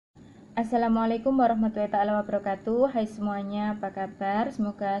Assalamualaikum warahmatullahi wabarakatuh. Hai semuanya, apa kabar?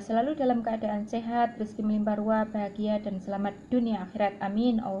 Semoga selalu dalam keadaan sehat, rezeki melimpah ruah, bahagia, dan selamat dunia akhirat.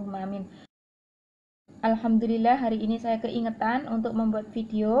 Amin, Allahumma amin. Alhamdulillah, hari ini saya keingetan untuk membuat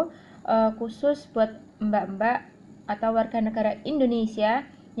video khusus buat mbak-mbak atau warga negara Indonesia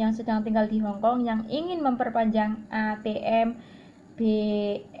yang sedang tinggal di Hongkong yang ingin memperpanjang ATM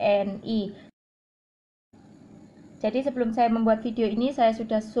BNI. Jadi sebelum saya membuat video ini, saya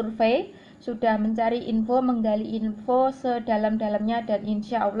sudah survei, sudah mencari info, menggali info sedalam-dalamnya, dan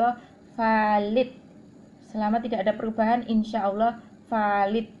insya Allah valid. Selama tidak ada perubahan, insya Allah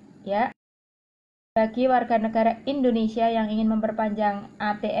valid ya. Bagi warga negara Indonesia yang ingin memperpanjang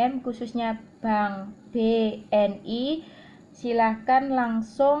ATM, khususnya Bank BNI, silahkan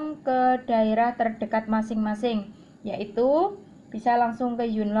langsung ke daerah terdekat masing-masing, yaitu bisa langsung ke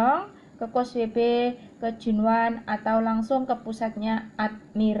Yunlong, ke Kos WB, ke Junwan, atau langsung ke pusatnya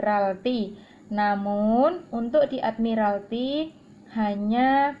Admiralty. Namun untuk di Admiralty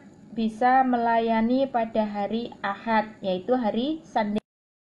hanya bisa melayani pada hari Ahad, yaitu hari Sunday.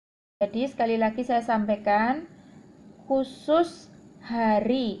 Jadi sekali lagi saya sampaikan, khusus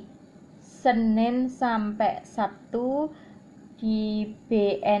hari Senin sampai Sabtu di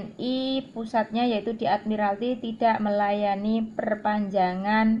BNI pusatnya yaitu di Admiralty tidak melayani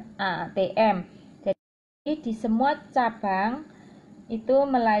perpanjangan ATM. Jadi di semua cabang itu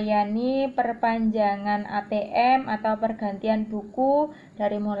melayani perpanjangan ATM atau pergantian buku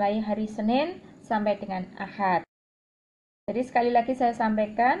dari mulai hari Senin sampai dengan Ahad. Jadi sekali lagi saya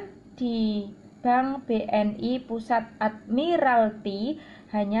sampaikan, di Bank BNI Pusat Admiralty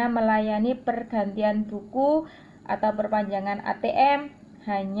hanya melayani pergantian buku atau perpanjangan ATM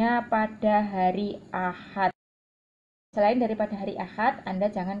hanya pada hari Ahad. Selain daripada hari Ahad,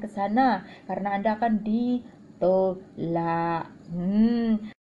 Anda jangan ke sana karena Anda akan ditolak.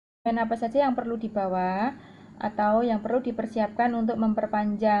 Dan apa saja yang perlu dibawa atau yang perlu dipersiapkan untuk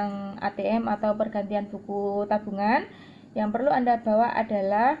memperpanjang ATM atau pergantian buku tabungan? Yang perlu Anda bawa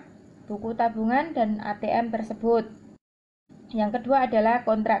adalah buku tabungan dan ATM tersebut. Yang kedua adalah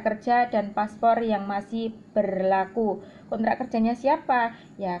kontrak kerja dan paspor yang masih berlaku. Kontrak kerjanya siapa?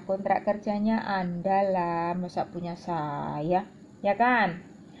 Ya, kontrak kerjanya Anda lah, masa punya saya, ya kan?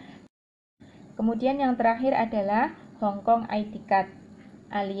 Kemudian yang terakhir adalah Hongkong ID Card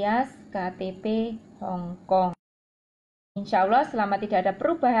alias KTP Hongkong. Insya Allah selama tidak ada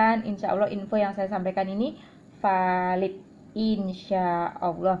perubahan, insya Allah info yang saya sampaikan ini valid, insya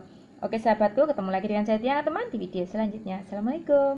Allah. Oke sahabatku, ketemu lagi dengan saya Ngateman di video selanjutnya. Assalamualaikum.